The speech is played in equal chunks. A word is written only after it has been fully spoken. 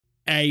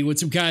Hey,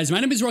 what's up guys? My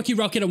name is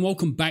Rockhead and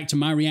welcome back to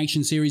my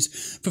reaction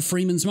series for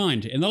Freeman's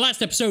Mind. In the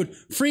last episode,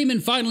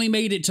 Freeman finally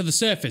made it to the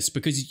surface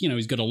because, you know,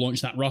 he's got to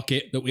launch that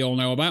rocket that we all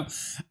know about.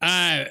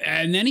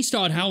 And then he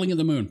started howling at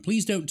the moon.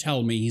 Please don't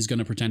tell me he's going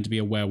to pretend to be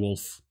a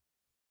werewolf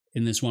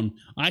in this one.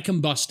 I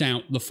can bust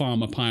out the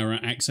farmer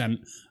pirate accent.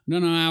 I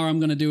don't know how I'm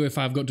going to do if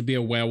I've got to be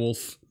a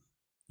werewolf.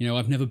 You know,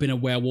 I've never been a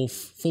werewolf.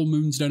 Full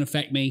moons don't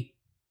affect me.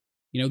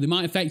 You know, they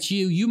might affect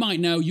you. You might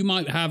know. You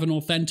might have an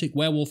authentic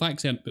werewolf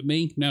accent, but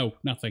me, no,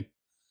 nothing.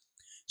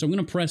 So I'm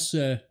going to press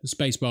the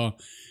space bar,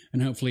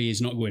 and hopefully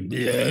he's not going...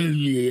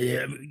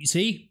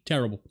 See?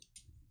 Terrible.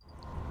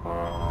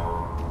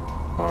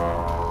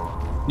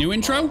 New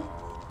intro?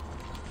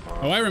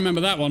 Oh, I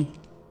remember that one.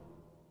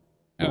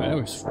 Oh, that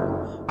was...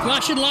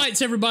 Flashing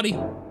lights, everybody!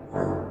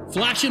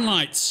 Flashing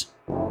lights.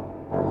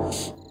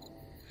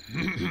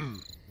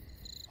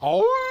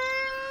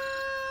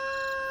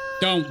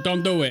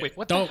 Don't do it. Wait,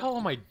 what don't. the hell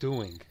am I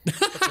doing?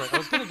 That's right, I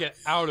was gonna get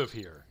out of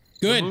here.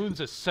 Good. The moon's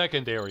a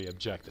secondary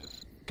objective.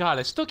 God,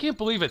 I still can't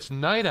believe it's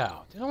night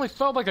out. It only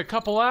felt like a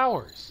couple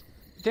hours.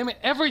 Damn it,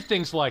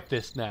 everything's like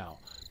this now.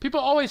 People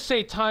always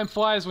say time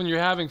flies when you're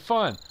having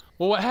fun.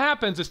 Well, what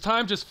happens is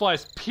time just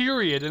flies,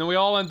 period, and we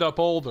all end up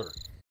older.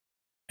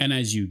 And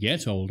as you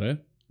get older,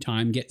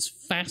 time gets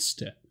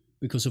faster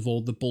because of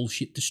all the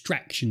bullshit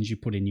distractions you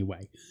put in your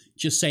way.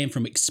 Just saying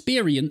from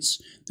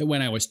experience that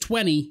when I was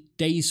 20,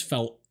 days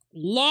felt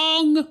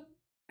long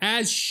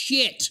as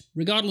shit,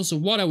 regardless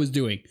of what I was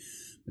doing.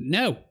 But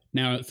no,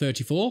 now at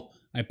 34,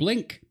 I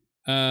blink,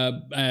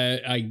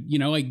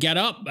 I get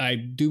up, I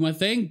do my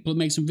thing,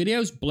 make some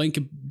videos, blink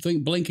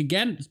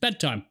again, it's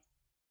bedtime.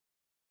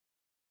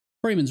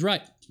 Freeman's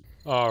right.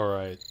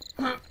 Alright.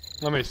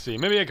 Let me see,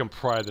 maybe I can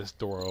pry this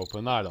door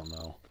open, I don't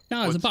know.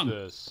 No, there's a button.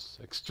 What's this?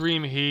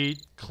 Extreme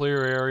heat,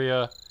 clear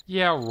area.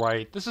 Yeah,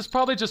 right. This is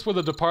probably just where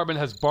the department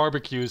has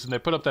barbecues and they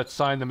put up that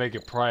sign to make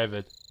it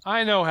private.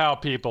 I know how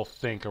people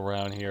think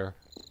around here.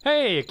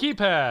 Hey, a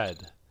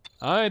keypad!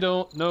 I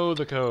don't know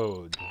the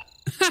code.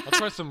 I'll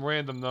try some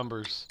random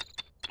numbers.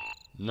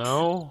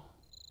 No.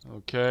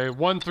 Okay,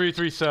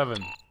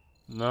 1337.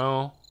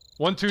 No.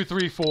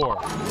 1234.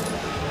 Ah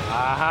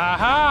ha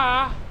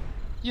ha!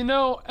 You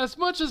know, as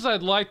much as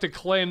I'd like to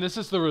claim this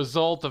is the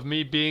result of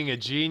me being a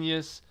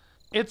genius,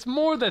 it's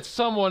more that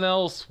someone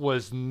else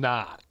was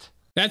not.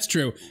 That's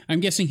true.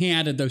 I'm guessing he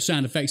added those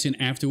sound effects in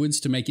afterwards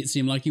to make it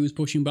seem like he was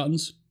pushing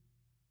buttons.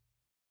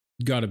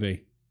 Gotta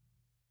be.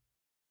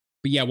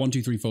 But yeah,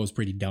 1234 is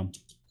pretty dumb.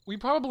 We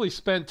probably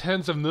spent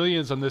tens of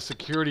millions on this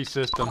security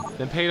system,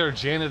 then paid our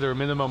janitor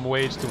minimum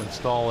wage to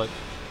install it.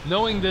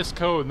 Knowing this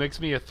code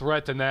makes me a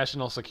threat to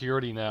national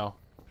security now.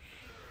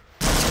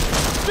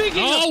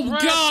 Speaking of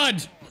threats,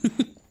 God!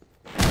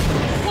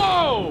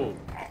 Whoa!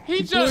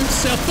 He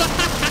just...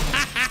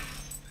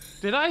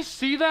 Did I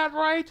see that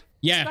right?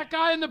 Yeah. That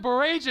guy in the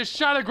beret just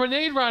shot a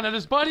grenade round at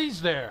his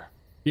buddies there.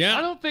 Yeah.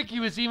 I don't think he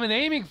was even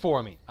aiming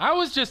for me. I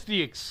was just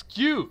the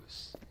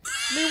excuse.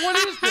 I mean, what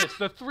is this?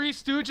 The Three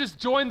Stooges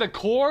joined the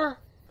Corps?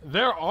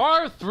 There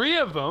are 3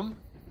 of them.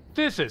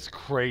 This is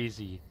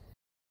crazy.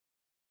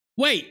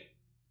 Wait,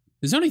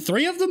 there's only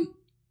 3 of them?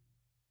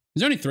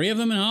 There's only 3 of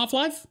them in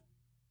Half-Life?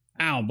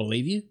 I don't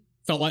believe you.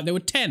 Felt like there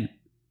were 10.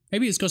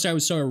 Maybe it's because I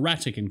was so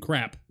erratic and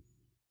crap.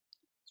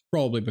 It's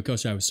probably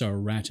because I was so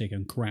erratic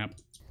and crap.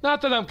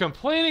 Not that I'm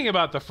complaining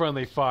about the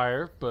friendly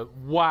fire, but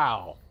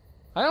wow.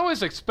 I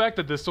always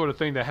expected this sort of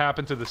thing to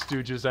happen to the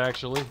Stooges,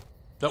 actually.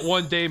 That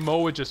one day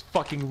Mo would just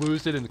fucking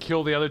lose it and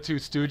kill the other 2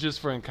 Stooges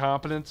for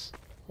incompetence.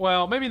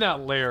 Well, maybe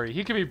not Larry.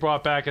 He could be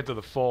brought back into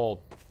the fold.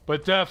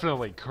 But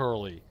definitely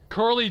Curly.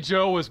 Curly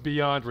Joe was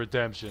beyond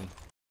redemption.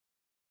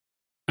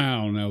 I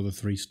don't know the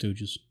Three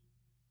Stooges.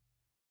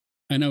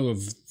 I know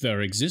of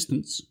their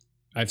existence.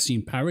 I've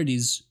seen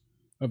parodies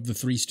of the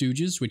Three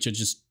Stooges, which are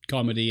just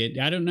comedy.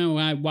 I don't know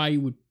why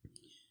you would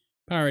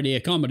parody a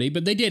comedy,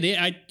 but they did it.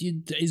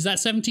 Is that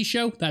 70s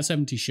Show? That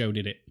 70s Show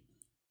did it.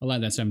 I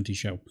like that 70s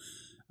Show.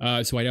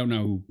 So I don't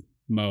know who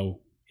Mo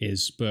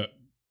is, but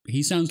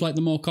he sounds like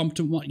the more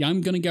competent one.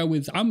 I'm going to go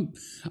with... I'm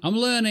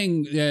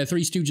learning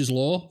Three Stooges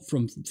lore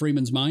from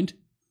Freeman's Mind.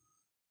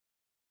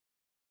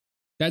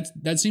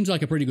 That seems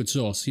like a pretty good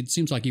source. It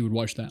seems like he would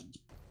watch that.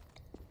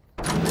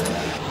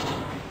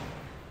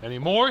 Any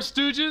more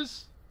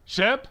Stooges?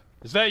 Shemp?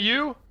 Is that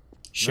you?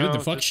 Sure, the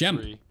fuck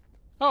Shemp. 3.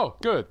 Oh,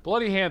 good.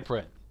 Bloody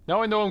handprint.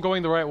 Now I know I'm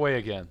going the right way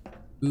again.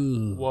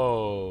 Ugh.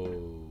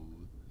 Whoa.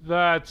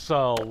 That's a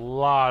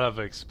lot of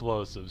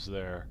explosives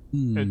there.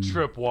 And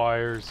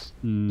tripwires.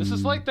 This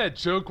is like that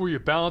joke where you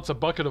balance a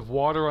bucket of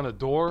water on a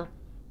door,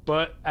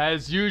 but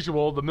as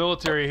usual, the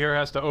military here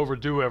has to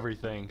overdo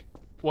everything.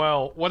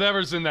 Well,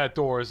 whatever's in that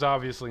door is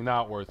obviously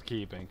not worth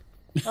keeping.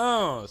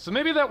 Oh, so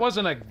maybe that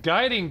wasn't a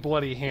guiding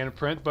bloody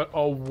handprint, but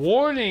a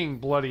warning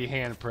bloody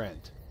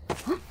handprint.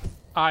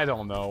 I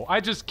don't know. I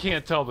just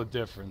can't tell the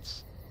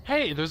difference.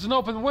 Hey, there's an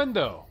open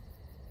window.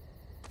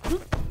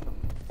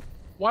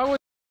 Why would...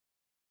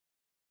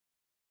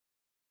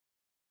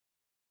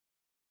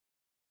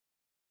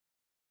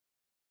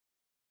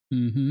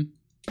 Mm-hmm.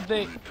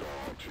 They...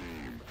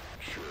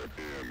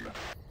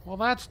 Well,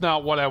 that's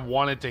not what I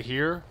wanted to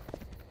hear.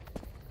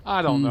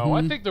 I don't know.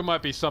 I think there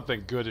might be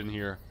something good in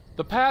here.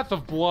 The path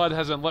of blood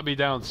hasn't let me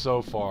down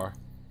so far.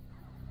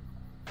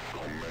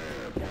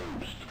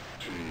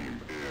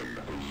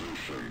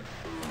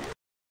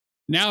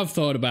 Now I've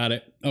thought about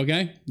it,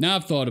 okay? Now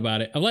I've thought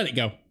about it. I'll let it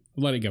go.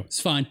 I'll let it go.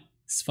 It's fine.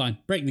 It's fine.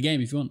 Break the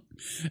game if you want.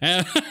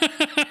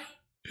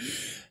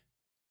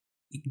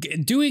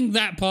 Doing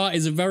that part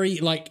is a very,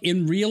 like,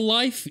 in real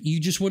life, you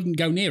just wouldn't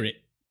go near it.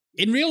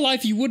 In real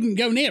life, you wouldn't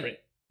go near it.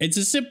 It's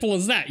as simple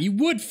as that. You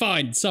would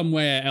find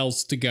somewhere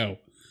else to go.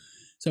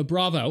 So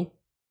bravo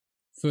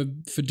for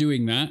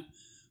doing that.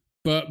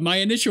 But my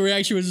initial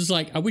reaction was just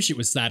like, I wish it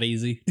was that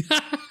easy.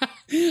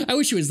 I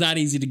wish it was that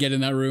easy to get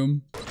in that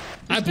room.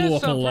 I blew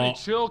up a lot.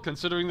 Pretty chill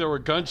considering there were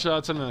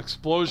gunshots and an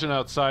explosion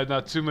outside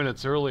not 2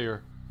 minutes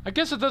earlier. I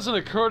guess it doesn't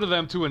occur to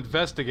them to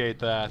investigate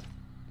that.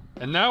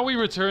 And now we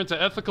return to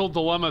Ethical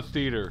Dilemma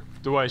Theater.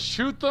 Do I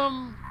shoot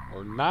them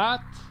or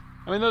not?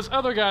 I mean, those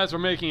other guys were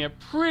making it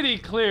pretty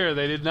clear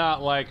they did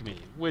not like me,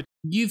 which...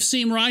 You've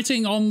seen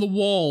writing on the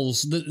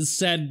walls that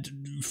said,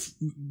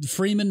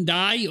 Freeman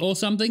die or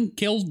something?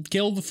 Kill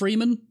the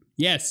Freeman?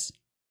 Yes.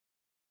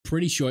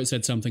 Pretty sure it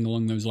said something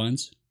along those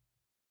lines.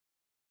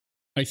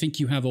 I think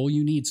you have all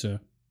you need, sir.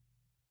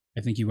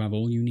 I think you have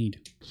all you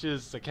need. Which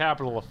is a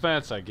capital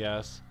offense, I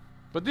guess.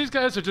 But these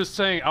guys are just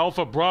saying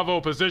Alpha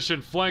Bravo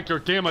position,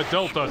 flanker, Gamma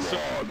Delta.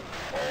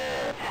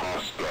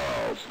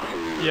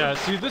 Yeah,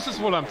 see, this is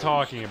what I'm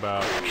talking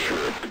about.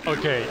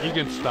 Okay, you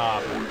can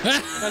stop.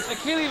 Guys, I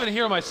can't even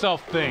hear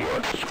myself think.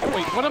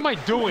 Wait, what am I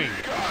doing?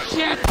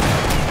 Shit!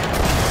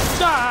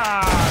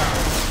 Ah!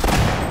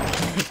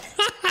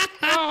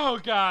 Oh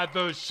god,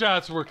 those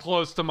shots were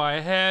close to my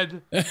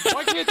head.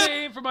 Why can't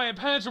they aim for my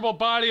impenetrable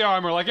body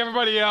armor like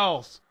everybody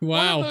else?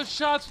 Wow. One of those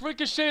shots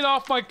ricocheted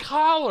off my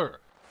collar.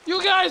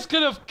 You guys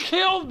could have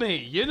killed me,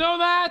 you know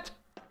that?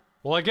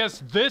 Well, I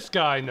guess this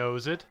guy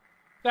knows it.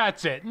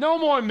 That's it. No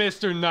more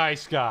Mr.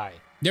 Nice Guy.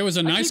 There was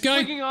a nice guy? I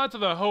keep clinging on to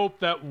the hope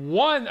that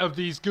one of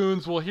these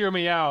goons will hear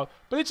me out,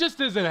 but it just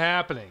isn't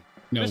happening.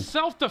 No. This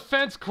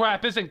self-defense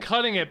crap isn't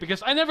cutting it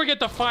because I never get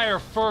to fire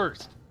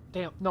first.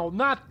 Damn, no,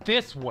 not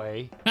this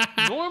way.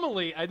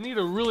 Normally, I'd need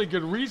a really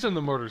good reason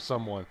to murder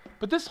someone,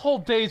 but this whole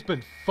day's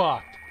been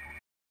fucked.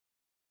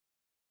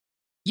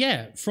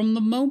 Yeah, from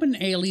the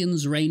moment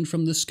aliens rained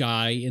from the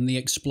sky in the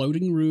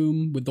exploding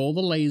room with all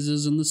the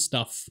lasers and the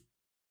stuff,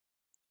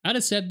 I'd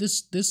have said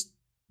this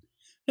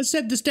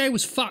day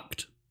was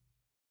fucked.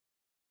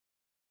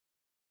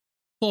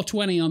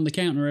 420 on the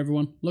counter,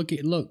 everyone. Look,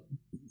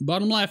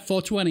 bottom left,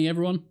 420,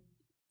 everyone.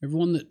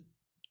 Everyone that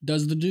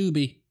does the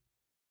doobie.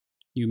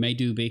 You may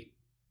doobie.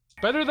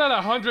 Better that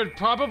 100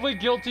 probably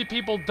guilty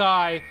people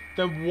die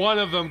than one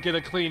of them get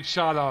a clean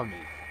shot on me.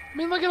 I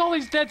mean, look at all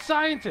these dead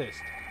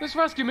scientists. This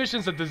rescue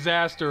mission's a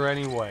disaster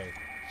anyway.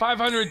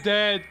 500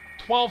 dead,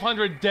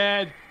 1,200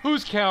 dead.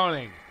 Who's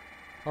counting?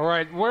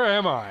 Alright, where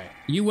am I?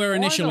 You were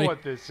initially. I know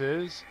what this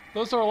is.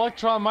 Those are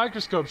electron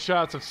microscope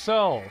shots of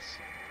cells.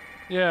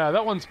 Yeah,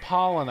 that one's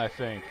pollen, I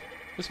think.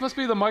 This must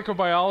be the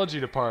microbiology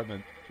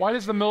department. Why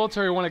does the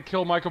military want to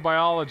kill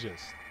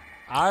microbiologists?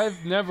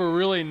 I've never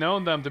really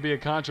known them to be a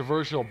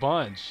controversial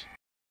bunch.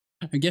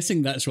 I'm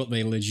guessing that's what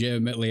they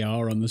legitimately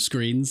are on the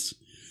screens.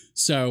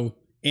 So,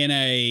 in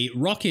a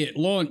rocket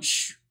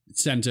launch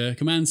center,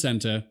 command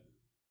center,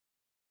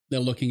 they're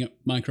looking at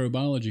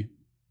microbiology.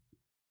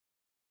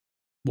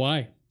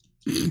 Why?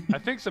 I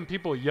think some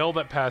people yelled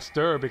at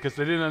Pasteur because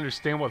they didn't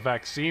understand what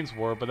vaccines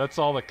were, but that's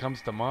all that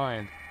comes to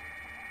mind.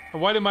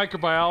 And why do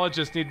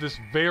microbiologists need this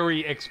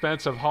very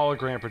expensive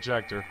hologram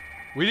projector?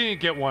 We didn't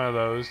get one of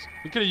those.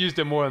 We could have used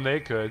it more than they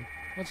could.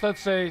 What's that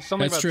say?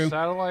 Something That's about true.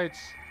 satellites?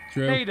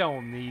 True. They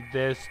don't need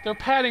this. They're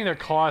padding their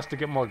cost to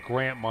get more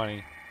grant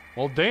money.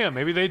 Well, damn,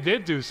 maybe they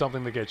did do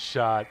something to get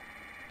shot.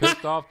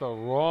 Pissed off the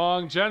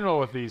wrong general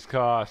with these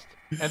costs.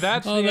 And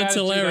that's the attitude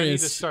hilarious. I need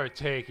to start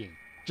taking.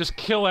 Just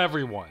kill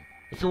everyone.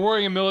 If you're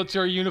wearing a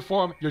military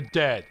uniform, you're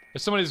dead.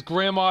 If somebody's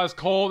grandma is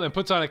cold and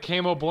puts on a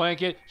camo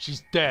blanket,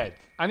 she's dead.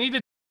 I need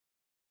to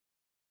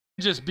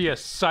just be a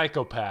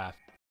psychopath.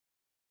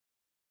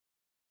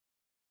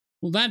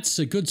 Well, that's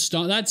a good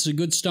start. That's a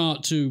good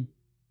start to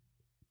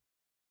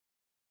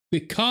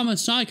become a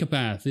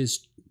psychopath.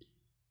 Is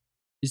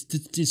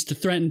to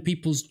threaten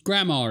people's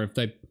grandma if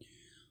they.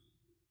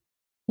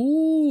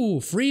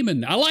 Ooh,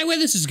 Freeman. I like where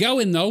this is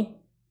going, though.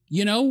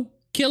 You know,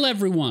 kill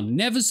everyone.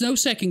 No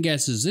second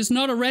guesses. It's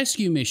not a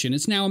rescue mission.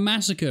 It's now a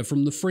massacre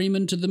from the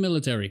Freeman to the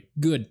military.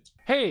 Good.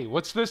 Hey,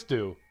 what's this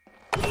do?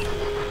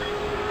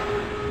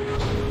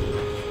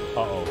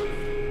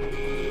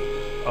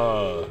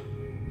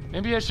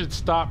 Maybe I should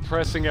stop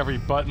pressing every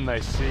button I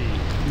see.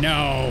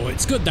 No,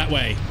 it's good that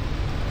way.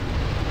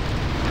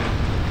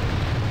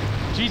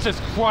 Jesus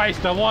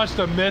Christ, I launched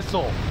a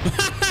missile.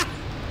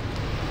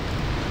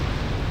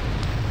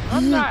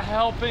 I'm not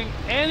helping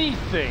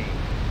anything.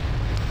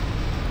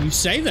 You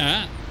say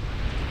that.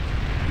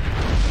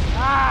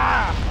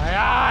 Ah, my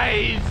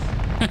eyes.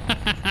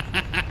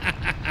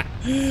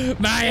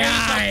 My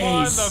eyes.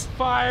 Upon the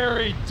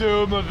fiery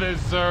doom of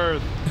this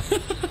earth.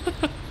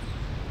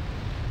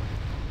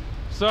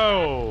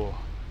 So,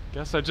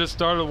 guess I just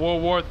started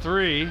World War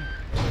III.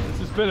 This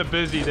has been a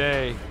busy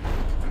day.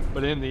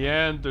 But in the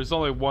end, there's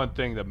only one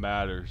thing that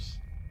matters.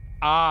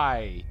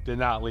 I did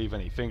not leave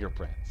any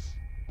fingerprints.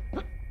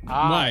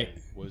 I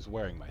was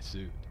wearing my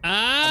suit.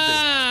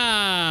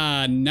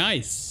 Ah,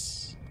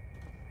 nice.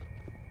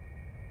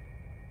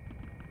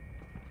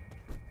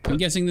 I'm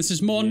guessing this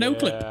is more no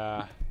clip.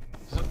 Yeah.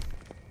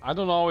 I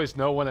don't always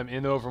know when I'm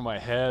in over my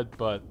head,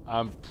 but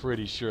I'm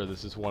pretty sure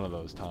this is one of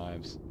those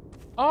times.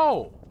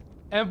 Oh,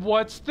 and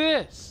what's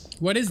this?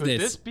 What is Could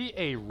this? this be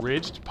a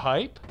ridged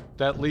pipe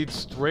that leads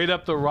straight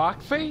up the rock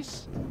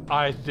face?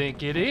 I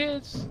think it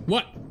is.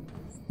 What?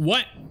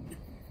 What?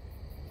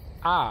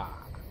 Ah.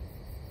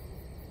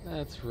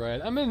 That's right.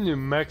 I'm in New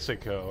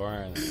Mexico,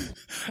 aren't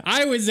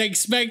I? I was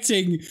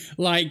expecting,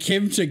 like,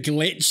 him to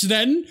glitch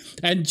then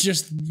and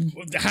just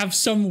have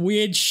some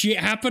weird shit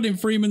happen in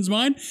Freeman's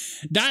mind.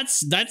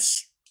 That's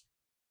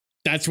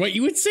what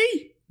you would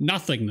see.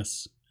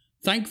 Nothingness.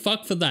 Thank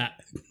fuck for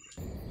that.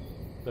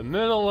 The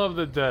middle of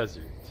the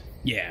desert.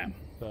 Yeah.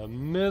 The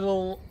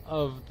middle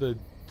of the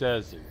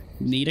desert.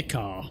 Need a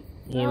car.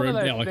 Now Or a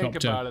that I helicopter.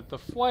 think about it, the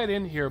flight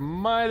in here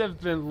might have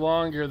been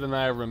longer than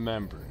I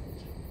remembered.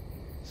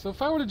 So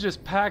if I were to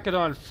just pack it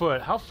on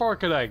foot, how far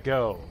could I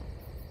go?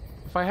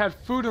 If I had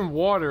food and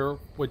water,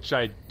 which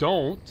I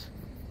don't,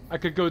 I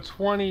could go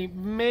 20,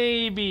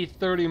 maybe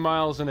 30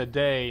 miles in a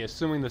day,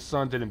 assuming the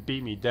sun didn't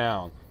beat me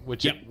down,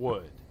 which it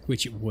would.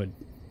 Which it would.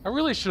 I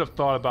really should have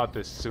thought about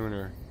this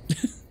sooner.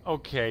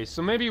 Okay,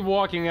 so maybe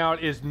walking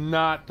out is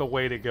not the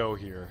way to go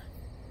here.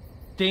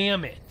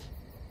 Damn it.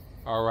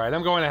 Alright,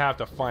 I'm going to have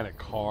to find a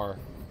car.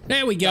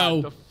 There we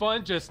go. God, the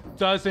fun just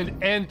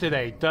doesn't end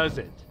today, does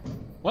it?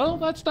 Well,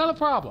 that's not a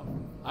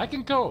problem. I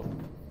can cope.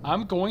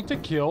 I'm going to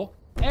kill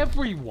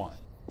everyone.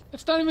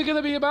 It's not even going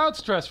to be about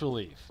stress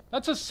relief.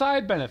 That's a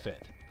side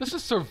benefit. This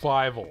is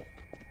survival.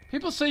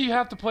 People say you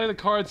have to play the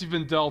cards you've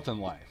been dealt in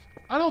life.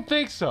 I don't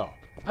think so.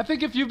 I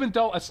think if you've been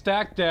dealt a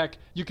stacked deck,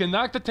 you can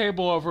knock the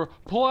table over,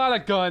 pull out a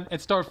gun,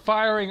 and start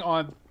firing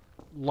on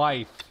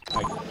life,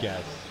 I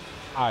guess.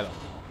 I don't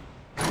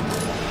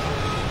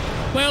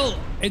know. Well,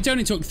 it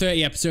only took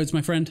 30 episodes,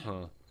 my friend.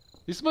 Huh.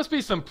 These must be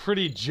some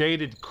pretty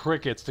jaded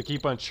crickets to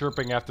keep on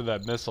chirping after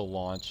that missile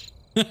launch.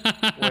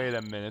 Wait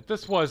a minute,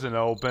 this wasn't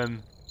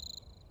open.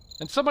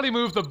 And somebody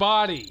moved the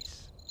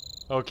bodies.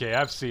 Okay,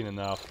 I've seen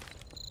enough.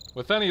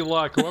 With any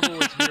luck, whoever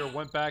was here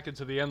went back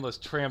into the endless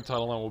tram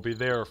tunnel and will be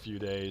there a few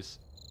days.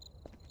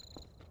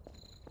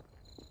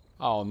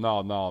 Oh,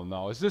 no, no,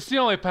 no. Is this the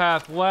only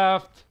path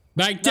left?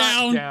 Back Not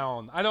down.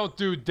 down. I don't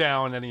do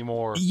down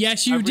anymore.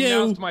 Yes, you I've do.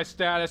 renounced my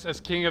status as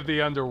king of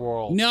the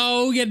underworld.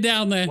 No, get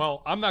down there.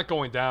 Well, I'm not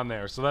going down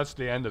there, so that's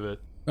the end of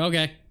it.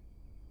 Okay.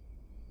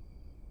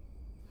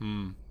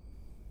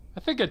 I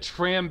think a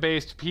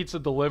tram-based pizza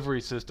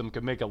delivery system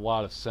could make a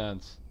lot of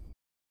sense.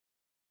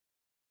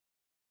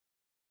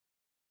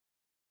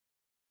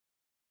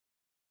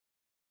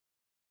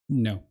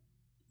 No.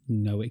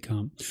 No, it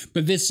can't.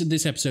 But this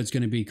episode's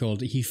going to be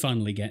called He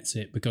Finally Gets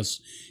It, because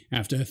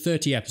after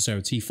 30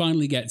 episodes, he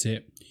finally gets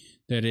it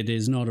that it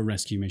is not a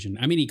rescue mission.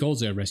 I mean, he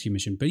calls it a rescue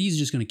mission, but he's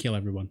just going to kill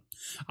everyone.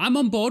 I'm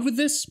on board with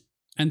this,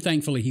 and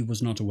thankfully he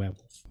was not a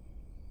werewolf.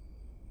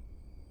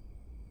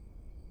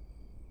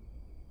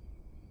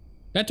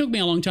 That took me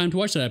a long time to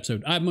watch that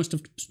episode. I must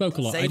have spoke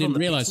a lot. I didn't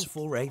realize. Save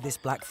on the Pixel 4a this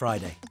Black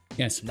Friday.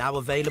 Yes. Now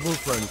available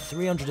for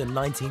only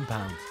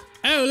 £319.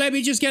 Oh, let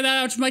me just get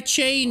that out of my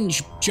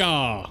change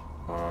jar.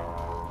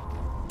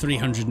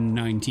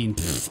 319.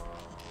 Pfft.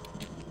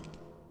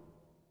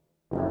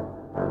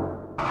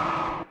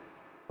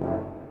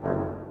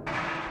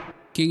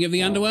 King of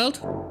the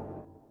Underworld?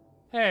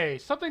 Hey,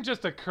 something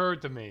just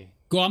occurred to me.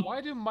 Go on.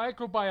 Why do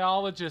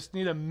microbiologists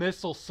need a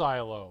missile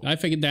silo? I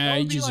figured that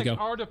would be ages like ago.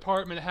 our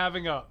department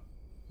having a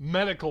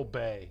medical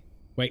bay.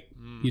 Wait,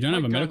 you don't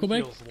have a My medical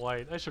gun bay? feels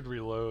light. I should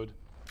reload.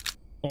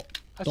 Stop,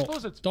 I stop,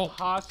 suppose it's stop,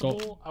 possible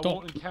stop, I stop.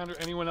 won't encounter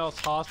anyone else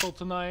hostile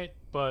tonight,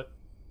 but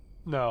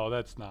no,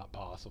 that's not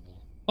possible.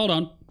 Hold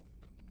on.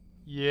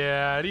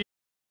 Yeah,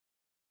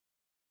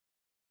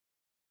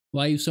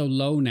 Why are you so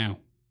low now?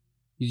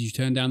 Did you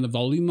turn down the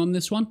volume on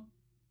this one?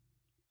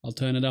 I'll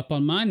turn it up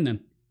on mine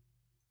then.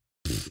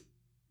 Pfft.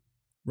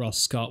 Ross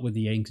Scott with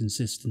the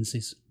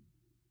inconsistencies.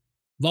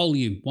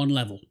 Volume, 1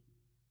 level.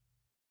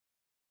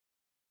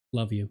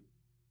 Love you.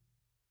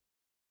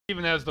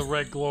 even has the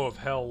red glow of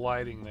hell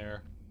lighting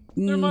there.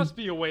 There must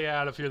be a way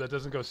out of here that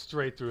doesn't go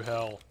straight through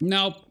hell.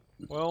 Nope.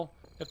 Well,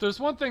 if there's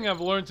one thing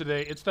I've learned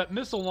today, it's that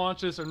missile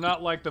launches are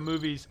not like the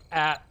movies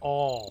at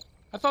all.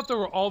 I thought there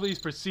were all these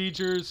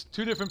procedures,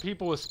 2 different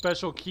people with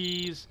special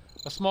keys,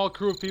 a small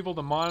crew of people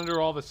to monitor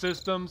all the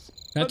systems.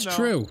 That's But no,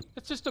 true.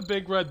 It's just a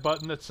big red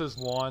button that says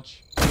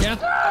launch. Yeah.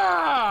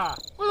 Ah!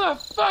 Where the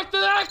fuck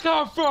did that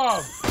come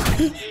from?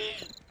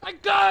 I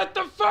got it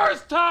the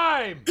first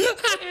time!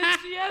 I didn't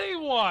see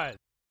anyone!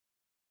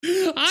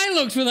 I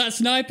looked for that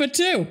sniper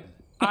too.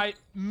 I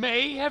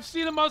may have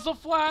seen a muzzle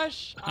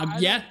flash. I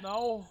yeah. don't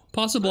know.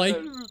 Possibly.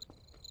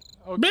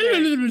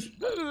 Okay.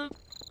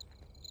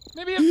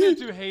 Maybe I'm being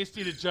too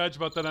hasty to judge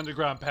about that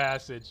underground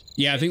passage.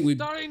 Yeah, I think we're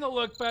starting to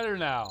look better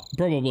now.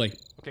 probably.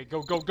 Okay,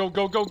 go, go, go,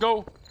 go, go,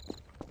 go.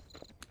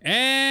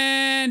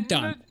 And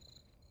done.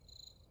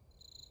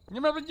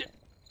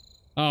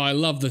 Oh, I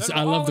love this.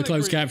 I love the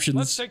closed captions.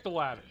 Let's take the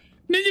ladder.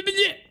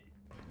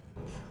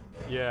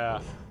 Yeah,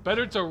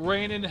 better to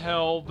reign in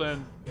hell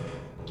than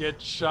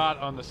get shot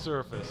on the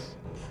surface.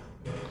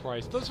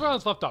 Christ, those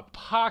rounds left a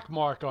pock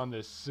mark on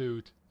this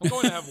suit. I'm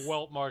going to have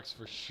welt marks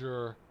for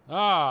sure.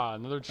 Ah,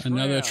 another tram.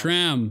 Another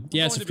tram.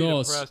 Yes, of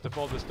course. I'm depressed if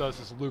all this does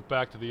is loop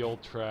back to the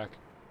old track.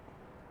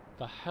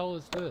 The hell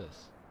is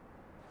this?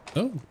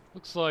 Oh.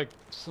 Looks like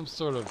some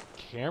sort of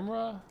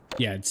camera.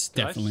 Yeah, it's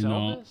Did definitely I sell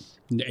not. This?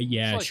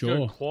 Yeah, it's like sure.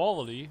 Good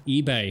quality.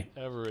 eBay.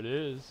 Whatever it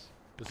is.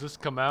 Does this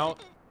come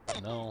out?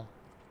 No.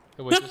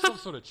 Oh, wait, there's some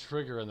sort of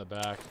trigger in the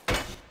back.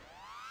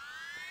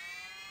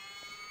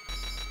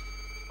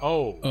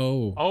 Oh.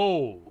 Oh.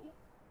 Oh.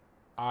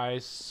 I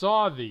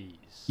saw these.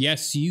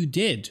 Yes, you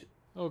did.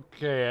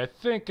 Okay, I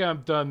think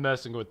I'm done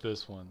messing with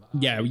this one.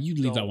 Yeah, you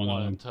leave that one alone.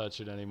 I alone. don't touch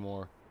it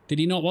anymore. Did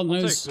he not want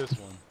I'll those? take this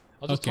one.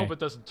 I'll just Okay. hope it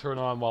doesn't turn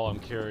on while I'm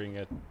carrying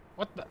it.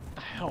 What the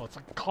hell? It's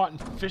like caught in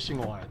fishing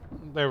line.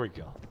 There we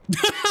go.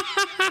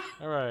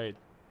 All right.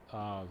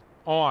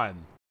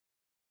 On.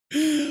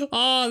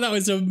 Oh, that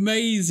was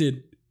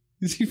amazing.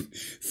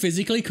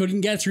 Physically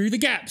couldn't get through the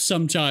gaps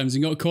sometimes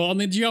and got caught on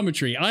the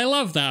geometry. I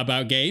love that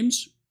about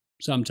games.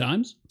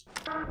 Sometimes.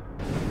 I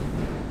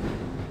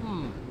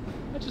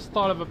just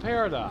thought of a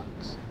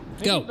paradox.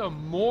 Maybe Go. the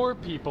more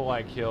people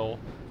I kill,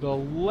 the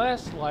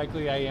less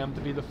likely I am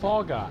to be the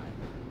fall guy.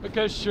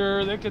 Because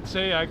sure, they could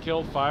say I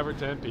killed 5 or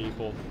 10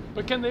 people,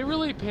 but can they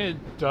really pin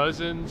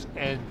dozens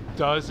and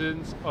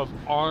dozens of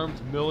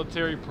armed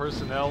military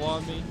personnel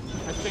on me?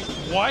 I think,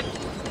 what?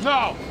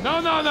 No,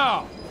 no, no,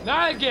 no,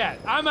 not again,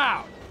 I'm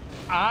out.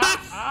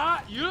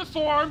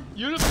 Uniform.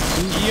 Uniform!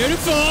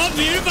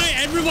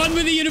 Everyone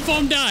with a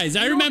uniform dies.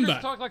 I remember.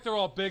 Talk like they're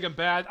all big and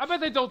bad. I bet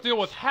they don't deal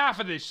with half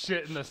of this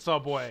shit in the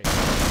subway.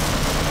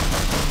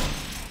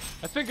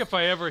 I think if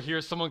I ever hear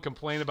someone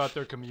complain about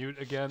their commute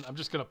again, I'm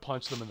just gonna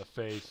punch them in the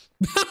face.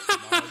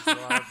 My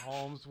drive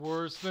home's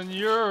worse than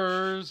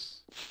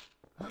yours.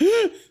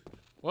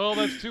 Well,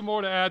 that's 2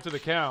 more to add to the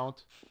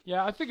count.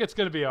 Yeah, I think it's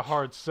gonna be a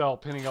hard sell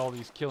pinning all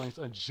these killings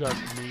on just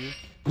me.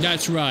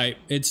 That's right.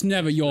 It's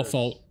never your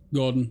fault,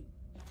 Gordon.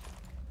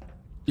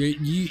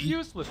 It's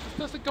useless. It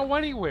doesn't go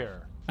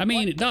anywhere. I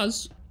mean, it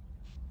does.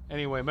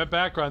 Anyway, my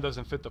background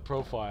doesn't fit the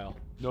profile.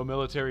 No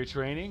military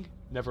training,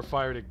 never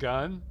fired a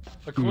gun,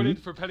 acquitted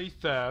for petty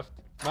theft,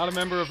 not a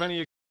member of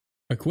any...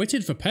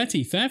 Acquitted for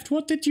petty theft?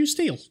 What did you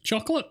steal?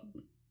 Chocolate?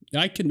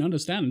 I can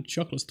understand.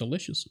 Chocolate's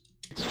delicious.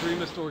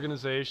 Extremist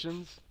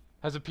organizations,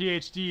 has a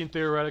PhD in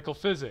theoretical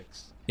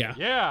physics. Yeah.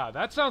 Yeah,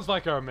 that sounds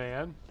like our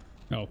man.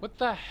 Oh. What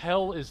the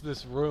hell is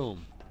this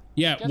room?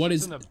 Yeah, Guess what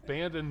it's is... an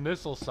abandoned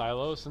missile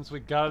silo since we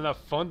got enough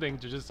funding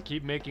to just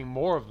keep making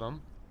more of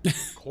them.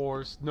 Of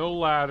course, no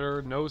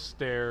ladder, no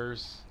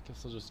stairs.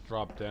 Guess I'll just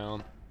drop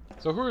down.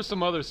 So who are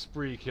some other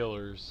spree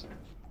killers?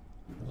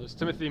 Well, there's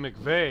Timothy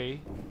McVeigh.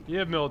 He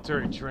had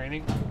military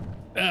training.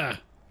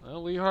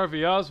 Well, Lee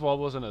Harvey Oswald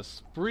wasn't a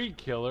spree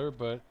killer,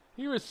 but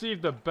he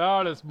received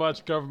about as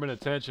much government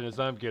attention as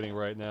I'm getting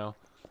right now.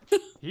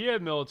 He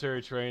had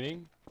military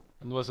training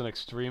and was an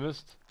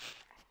extremist.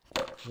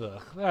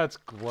 Ugh, that's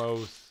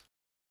gross.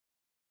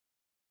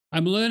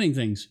 I'm learning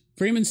things.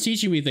 Freeman's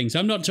teaching me things.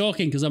 I'm not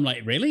talking because I'm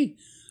like, really?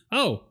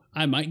 Oh,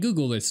 I might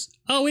Google this.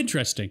 Oh,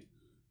 interesting.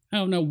 I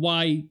don't know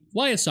why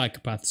a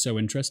psychopath is so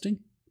interesting.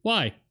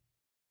 Why?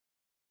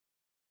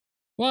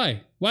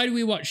 Why? Why do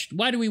we watch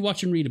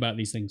and read about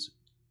these things?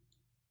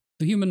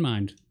 The human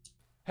mind.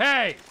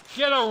 Hey,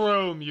 get a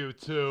room, you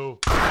two.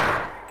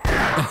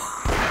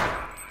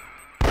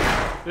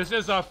 This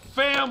is a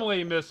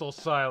family missile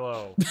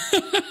silo.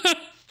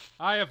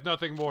 I have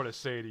nothing more to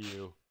say to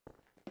you.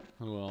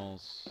 Who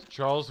else?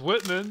 Charles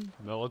Whitman,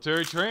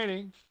 military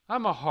training.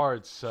 I'm a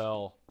hard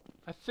sell.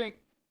 I think...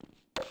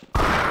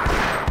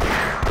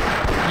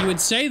 You would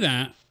say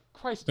that,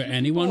 Christ, but you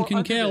anyone people are can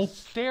under kill. this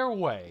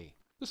stairway.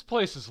 This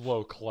place is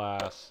low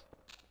class.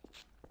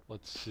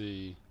 Let's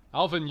see.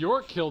 Alvin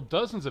York killed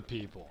dozens of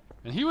people,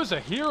 and he was a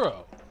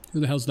hero. Who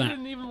the hell's He that?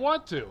 didn't even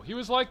want to. He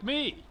was like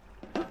me.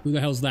 Who the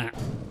hell's that?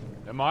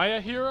 Am I a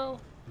hero?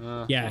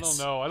 Yes. I don't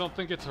know. I don't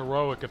think it's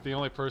heroic if the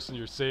only person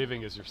you're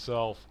saving is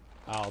yourself.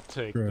 I'll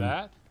take True.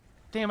 that.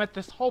 Damn it,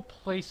 this whole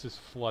place is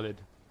flooded.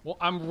 Well,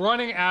 I'm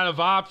running out of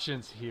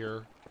options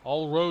here.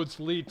 All roads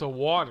lead to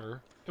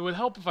water. It would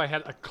help if I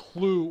had a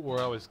clue where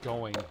I was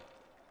going.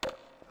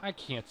 I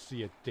can't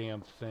see a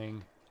damn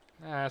thing.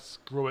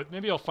 Screw it.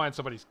 Maybe I'll find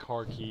somebody's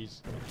car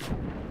keys.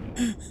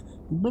 I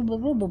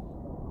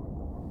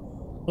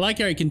like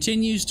how he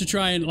continues to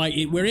try and, like,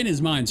 we're in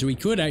his mind, so he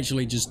could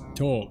actually just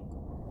talk.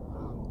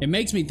 It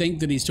makes me think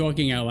that he's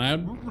talking out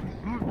loud.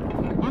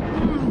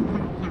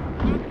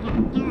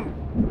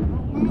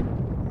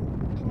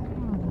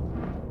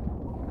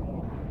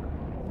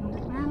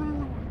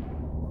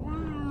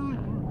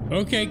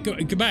 Okay, go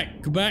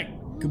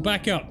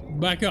back up.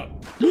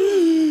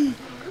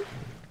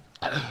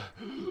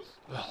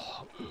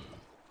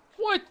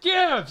 What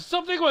gives?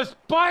 Something was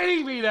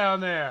biting me down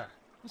there.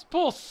 This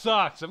pool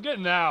sucks. I'm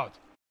getting out.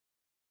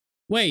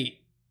 Wait.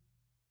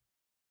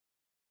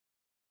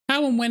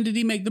 How and when did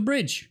he make the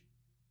bridge?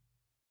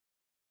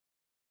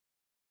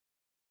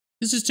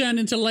 This has turned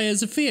into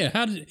layers of fear.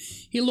 How did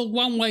he look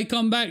one way,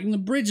 come back, and the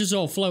bridge is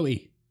all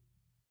floaty?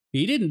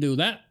 He didn't do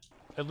that.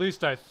 At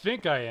least I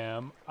think I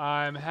am.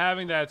 I'm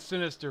having that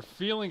sinister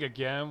feeling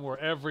again where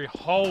every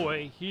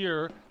hallway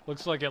here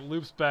looks like it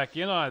loops back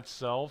in on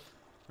itself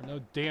for no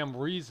damn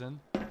reason.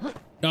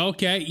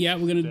 Okay, yeah,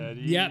 we're gonna...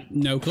 Steady. Yeah,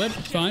 no clip,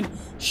 fine.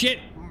 Shit!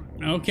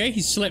 Okay,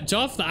 he slipped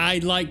off. I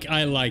like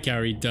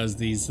how he does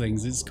these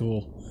things. It's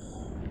cool.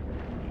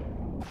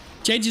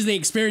 Changes the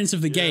experience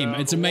of the game.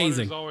 It's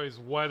amazing. The water's always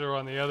wetter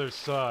on the other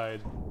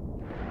side.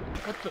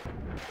 What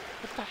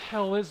the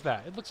hell is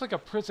that? It looks like a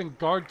prison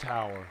guard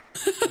tower.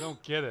 I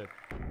don't get it.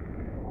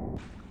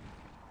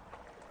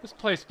 This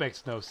place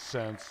makes no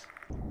sense.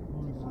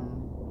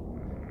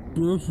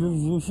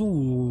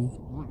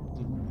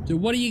 So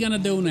what are you gonna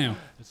do now?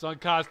 It's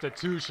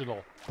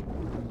unconstitutional.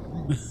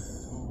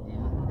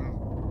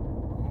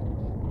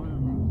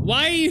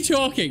 Why are you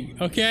talking?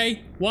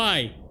 Okay?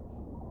 Why?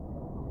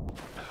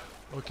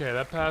 Okay,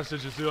 that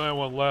passage is the only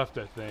one left,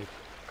 I think.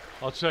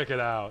 I'll check it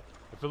out.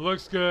 If it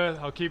looks good,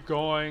 I'll keep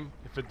going.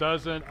 If it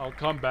doesn't, I'll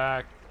come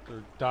back.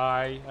 Or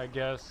die, I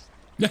guess.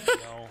 You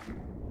know.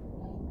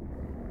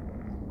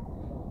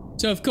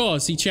 So of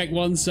course, he checked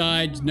one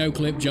side, no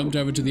clip, jumped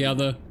over to the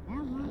other.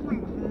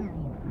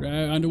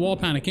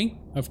 Underwater panicking,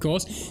 of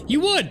course.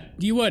 You would!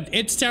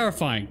 It's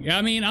terrifying.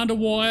 I mean,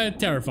 underwater,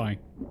 terrifying.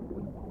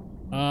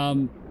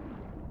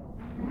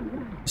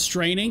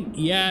 Straining?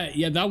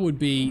 Yeah, that would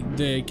be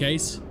the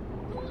case.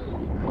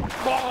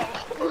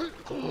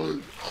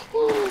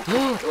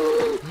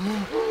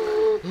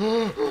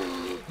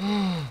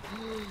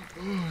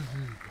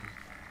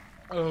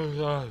 Oh,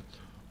 God.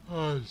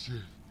 Oh,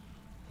 shit.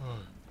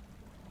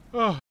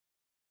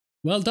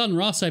 Well done,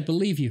 Ross, I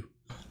believe you.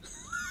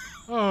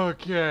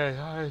 Okay,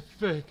 I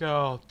think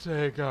I'll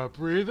take a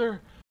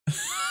breather.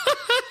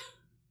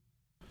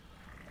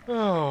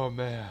 Oh,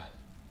 man.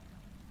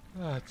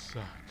 That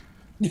sucked.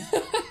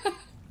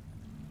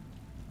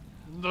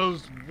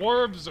 Those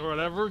worms or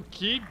whatever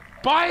keep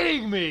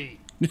biting me!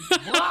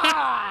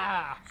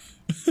 Ah!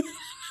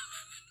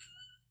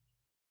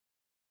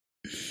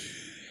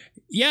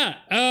 Yeah,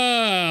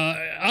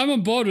 I'm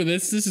on board with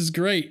this. This is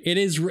great. It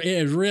is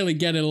really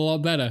getting a lot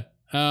better.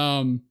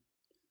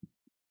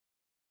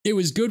 It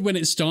was good when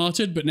it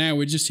started, but now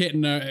we're just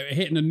hitting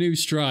a new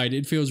stride.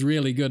 It feels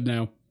really good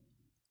now.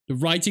 The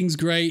writing's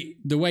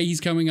great. The way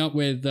he's coming up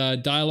with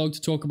dialogue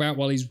to talk about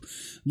while he's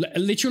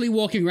literally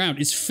walking around.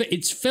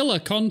 It's filler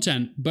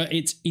content, but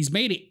he's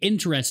made it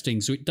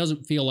interesting, so it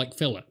doesn't feel like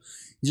filler.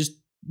 Just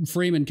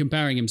Freeman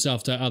comparing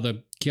himself to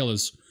other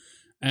killers.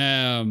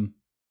 And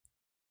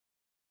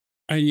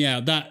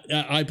yeah, that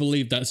I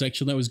believe that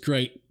section. That was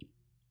great.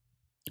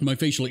 My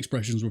facial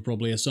expressions were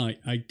probably a sight.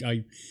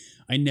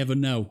 I never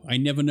know. I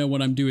never know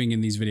what I'm doing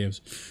in these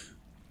videos.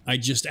 I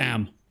just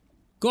am.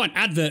 Go on,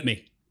 advert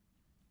me.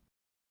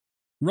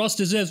 Ross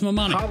deserves my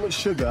money. How much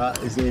sugar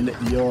is in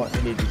your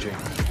energy drink?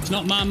 It's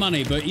not my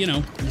money, but you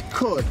know. You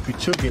could be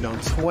chugging on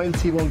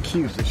 21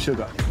 cubes of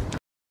sugar.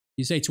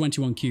 You say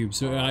 21 cubes.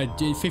 So I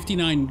did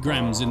 59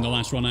 grams in the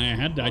last one I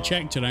had. I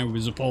checked and I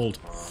was appalled.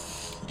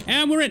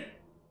 And we're in.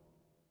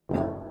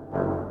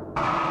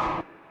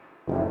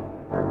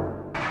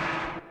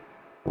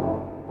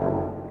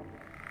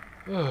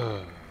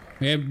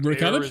 We have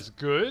recovered. Air is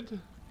good.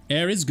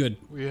 Air is good.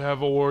 We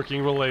have a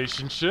working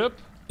relationship.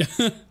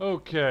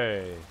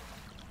 Okay.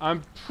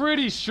 I'm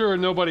pretty sure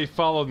nobody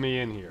followed me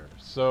in here,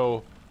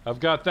 so I've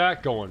got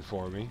that going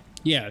for me.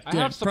 Yeah, I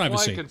have supply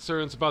privacy.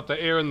 concerns about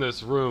the air in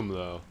this room,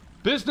 though.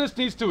 Business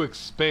needs to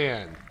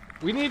expand.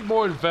 We need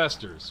more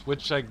investors,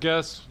 which I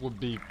guess would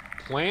be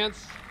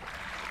plants?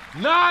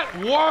 Not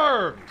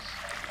worms!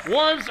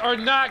 Worms are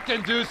not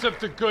conducive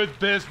to good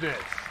business.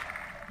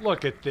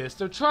 Look at this.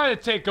 They're trying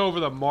to take over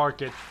the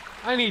market.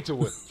 I need to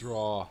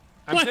withdraw.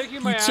 I'm What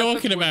taking my are you assets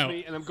talking with about?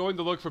 me, and I'm going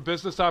to look for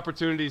business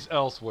opportunities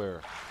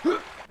elsewhere.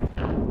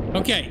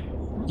 Okay,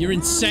 you're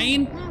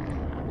insane,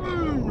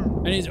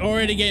 and it's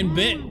already getting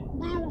bit.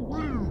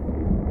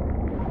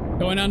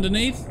 Going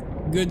underneath,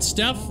 good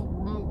stuff.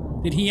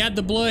 Did he add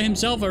the blur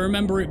himself? I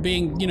remember it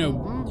being, you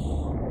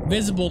know,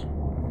 visible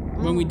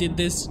when we did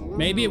this.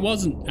 Maybe it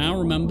wasn't. I don't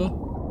remember.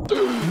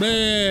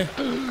 Bleh.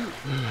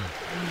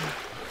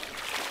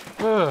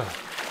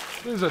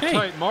 This is a Hey.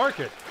 tight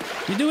market.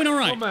 You're doing all No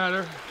right.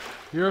 matter.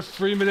 Here at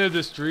Freeman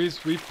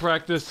Industries, we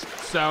practice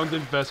sound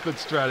investment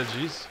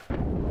strategies.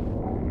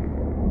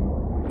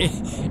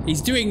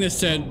 He's doing this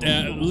to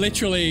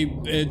literally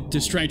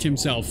distract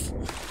himself.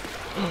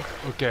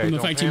 Okay, From the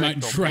don't fact he panic,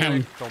 might don't drown.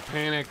 Panic, don't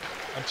panic.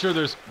 I'm sure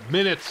there's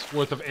minutes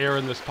worth of air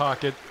in this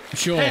pocket.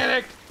 Sure.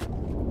 Panic!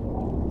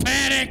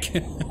 Panic!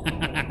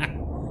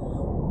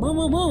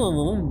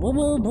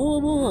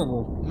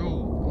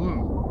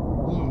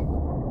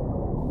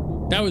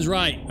 That was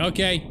right.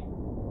 Okay.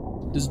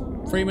 Does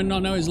Freeman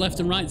not know his left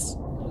and rights?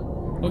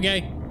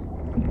 Okay.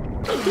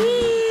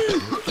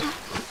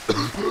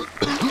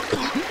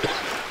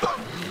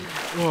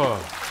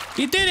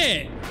 You did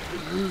it!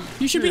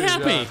 You should be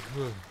happy.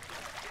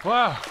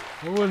 Wow,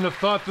 I wouldn't have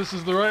thought this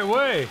is the right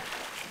way.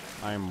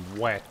 I'm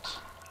wet.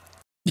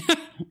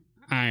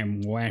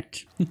 I'm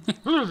wet.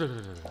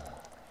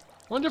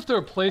 Wonder if there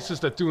are places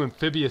that do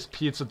amphibious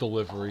pizza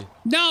delivery.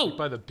 No!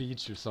 By the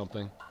beach or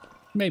something.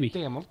 Maybe.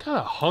 Damn, I'm kind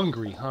of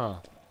hungry, huh?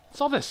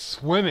 It's all this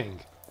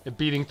swimming and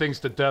beating things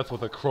to death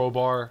with a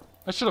crowbar.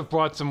 I should have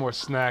brought some more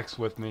snacks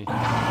with me.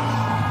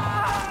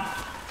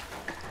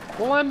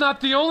 Well, I'm not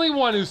the only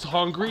one who's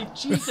hungry.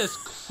 Jesus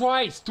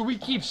Christ, do we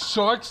keep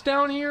sharks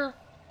down here?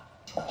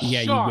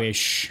 Yeah, Shark. you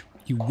wish.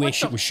 You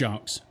wish it was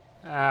sharks.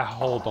 Ah,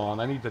 hold on.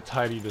 I need to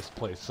tidy this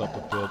place up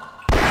a bit.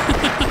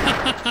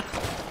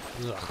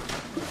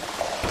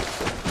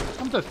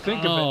 Come to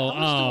think of it,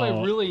 how much do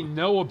I really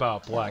know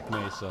about Black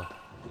Mesa?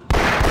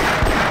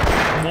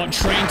 What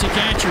train to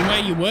catch and where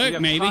you work, We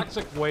have maybe.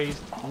 toxic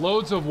waste,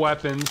 loads of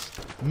weapons,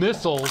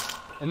 missiles,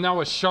 and now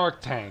a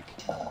shark tank.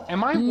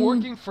 Am I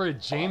working for a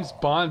James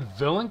Bond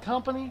villain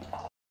company?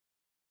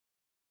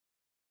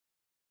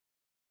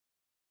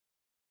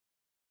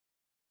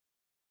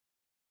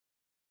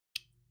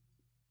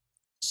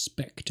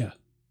 Spectre.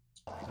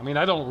 I mean,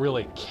 I don't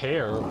really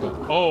care, but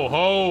oh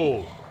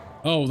ho!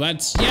 Oh,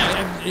 that's...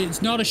 Yeah,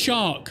 it's not a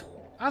shark.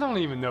 I don't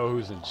even know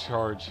who's in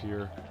charge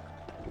here.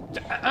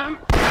 I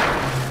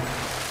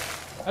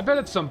bet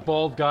it's some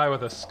bald guy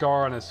with a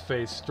scar on his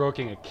face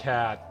stroking a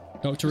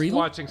cat. Dr. Just Evil?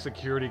 watching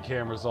security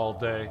cameras all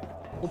day.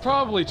 We're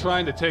probably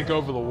trying to take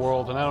over the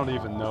world and I don't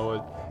even know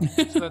it.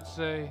 What's that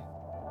say?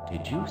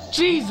 Did you see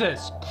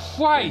Jesus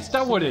Christ,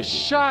 I would have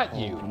shot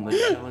you! from the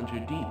Challenger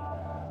Deep?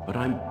 But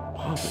I'm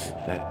positive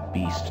that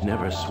beast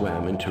never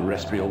swam in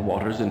terrestrial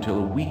waters until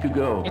a week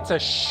ago. It's a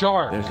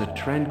shark! There's a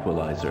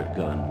tranquilizer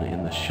gun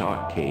in the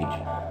shark cage,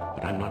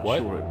 but I'm not What?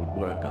 sure it would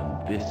work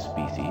on this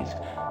species.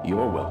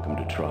 You're welcome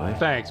to try.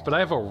 Thanks, but I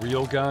have a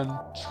real gun.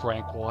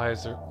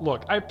 Tranquilizer.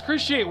 Look, I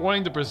appreciate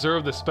wanting to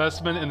preserve the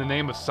specimen in the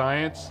name of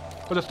science,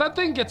 but if that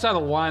thing gets out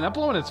of line, I'm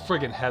blowing its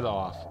friggin' head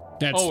off.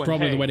 That's and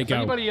probably hey, the way to if go.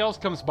 anybody else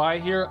comes by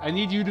here, I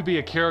need you to be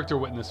a character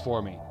witness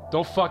for me.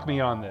 Don't fuck me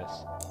on this.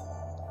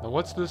 Now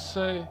what's this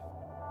say?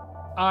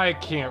 I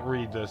can't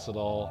read this at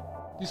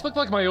all. These look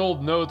like my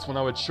old notes when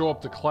I would show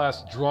up to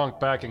class drunk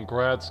back in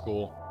grad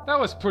school. That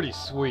was pretty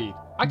sweet.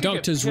 I could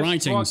Doctor's get pissed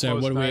writing, drunk so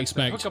most what do we nights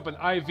and expect? Hook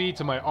up an IV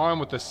to my arm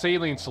with a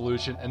saline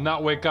solution and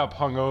not wake up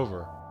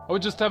hungover. I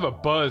would just have a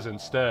buzz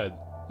instead.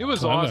 It was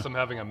Clever. awesome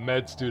having a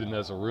med student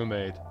as a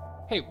roommate.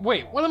 Hey,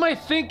 wait, what am I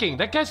thinking?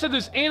 That guy said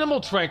there's animal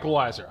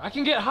tranquilizer. I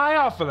can get high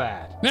off of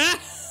that.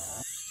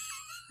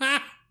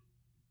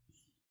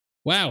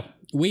 Wow,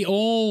 we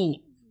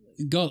all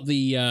got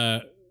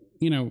the,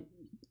 you know,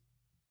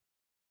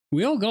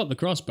 we all got the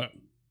crossbow.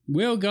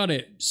 We all got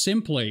it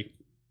simply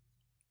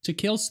to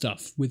kill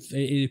stuff with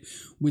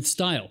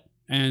style.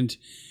 And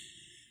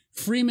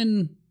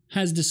Freeman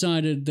has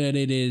decided that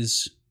it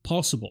is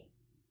possible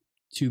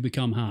to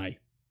become high.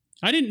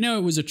 I didn't know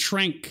it was a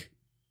trank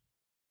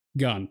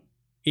gun.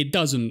 It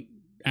doesn't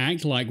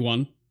act like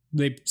one.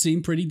 They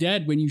seem pretty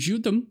dead when you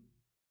shoot them.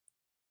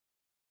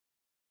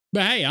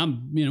 But hey, I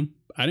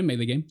didn't make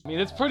the game. I mean,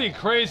 it's pretty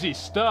crazy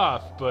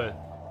stuff, but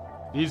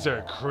these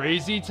are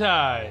crazy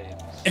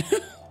times.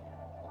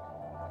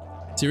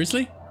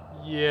 Seriously?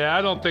 Yeah,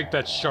 I don't think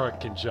that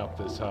shark can jump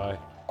this high.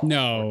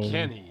 No.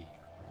 Can he?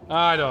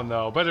 I don't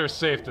know. Better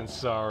safe than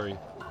sorry.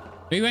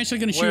 Are you actually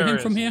going to shoot Where him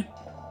is from he? here?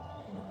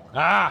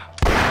 Ah!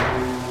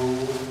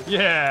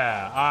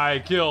 Yeah,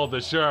 I killed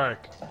the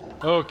shark.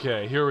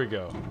 Okay, here we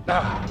go.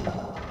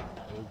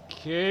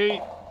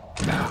 Okay.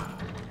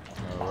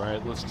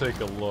 Alright, let's take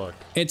a look.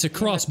 It's a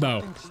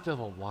crossbow. Thing's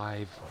still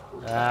alive.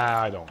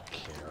 I don't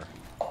care.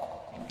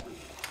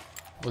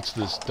 What's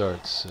this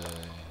dart say?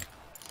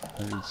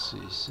 100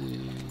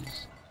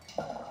 cc's.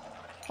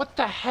 What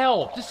the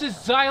hell? This is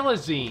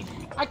xylazine.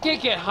 I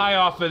can't get high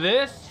off of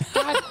this.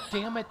 God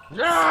damn it.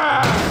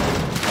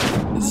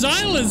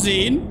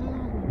 Xylazine?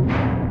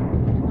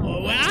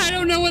 Oh, I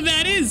don't know what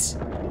that is.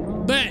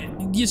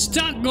 But you're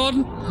stuck,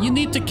 Gordon. You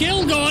need to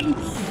kill Gordon.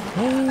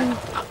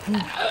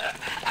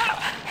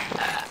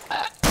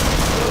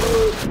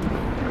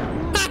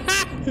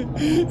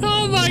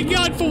 Oh my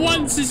god, for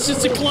once it's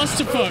just a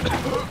clusterfuck.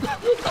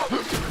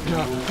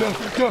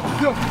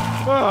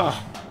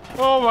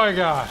 Oh my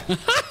god.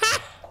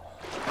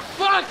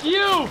 Fuck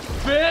you,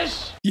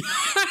 fish!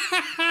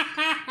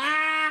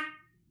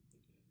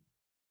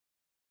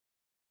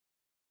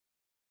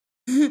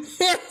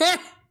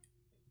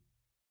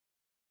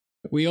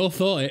 We all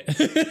thought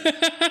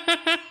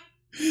it.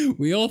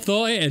 We all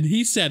thought it, and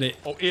he said it.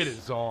 Oh, it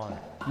is on.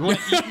 You want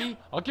to eat me?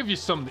 I'll give you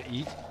something to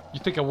eat. You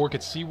think I work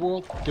at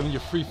SeaWorld, giving you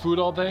free food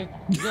all day?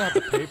 You're gonna have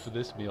to pay for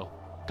this meal.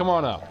 Come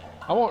on up.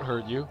 I won't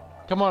hurt you.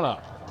 Come on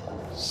up.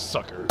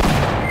 Sucker.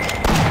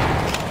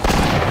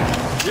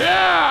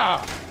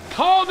 Yeah!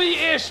 Call me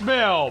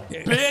Ishmael,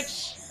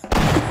 bitch!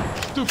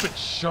 Stupid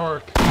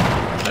shark.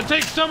 That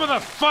takes some of the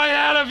fight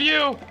out of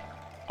you?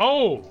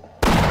 Oh!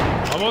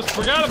 Almost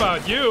forgot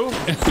about you.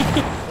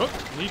 Oh,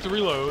 need to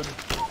reload.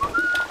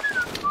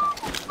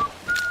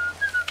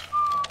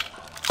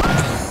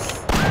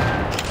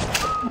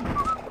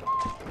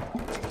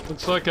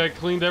 Looks like I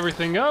cleaned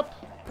everything up.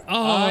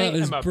 Oh, I that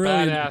was am a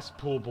brilliant. badass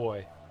pool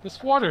boy.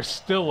 This water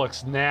still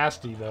looks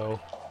nasty though,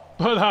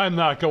 but I'm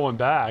not going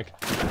back.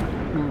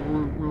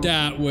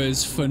 That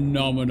was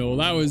phenomenal.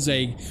 That was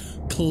a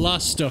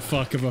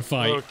clusterfuck of a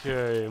fight.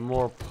 Okay,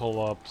 more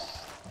pull-ups.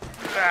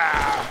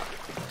 Yeah,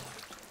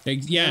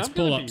 it's I'm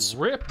gonna pull-ups. be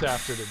ripped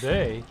after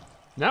today.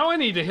 Now I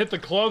need to hit the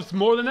clubs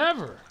more than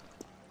ever.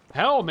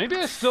 Hell, maybe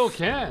I still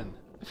can.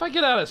 If I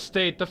get out of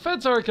state, the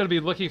feds aren't gonna be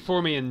looking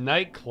for me in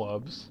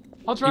nightclubs.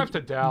 I'll drive to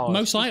Dallas.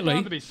 Most likely. There's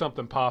bound to be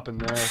something popping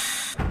there.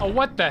 Oh,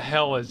 what the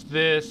hell is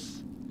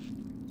this?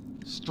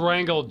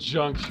 Strangle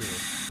Juncture.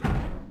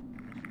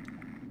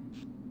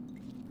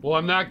 Well,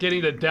 I'm not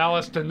getting to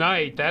Dallas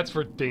tonight, that's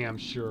for damn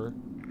sure.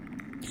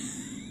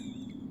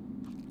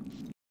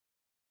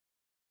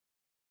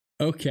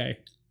 Okay,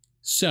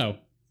 so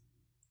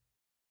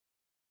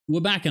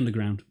we're back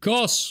underground.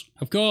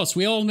 Of course,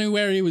 we all knew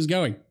where he was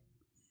going.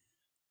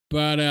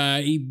 But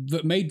he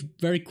made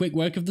very quick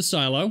work of the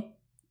silo.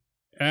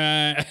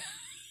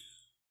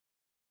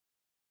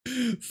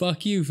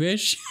 Fuck you,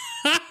 fish.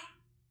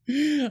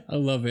 I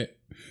love it.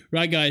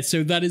 Right, guys,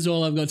 so that is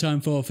all I've got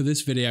time for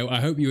this video. I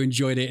hope you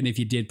enjoyed it, and if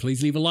you did,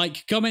 please leave a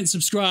like, comment,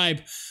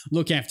 subscribe.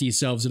 Look after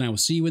yourselves, and I will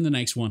see you in the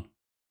next one.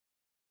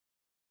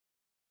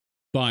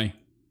 Bye.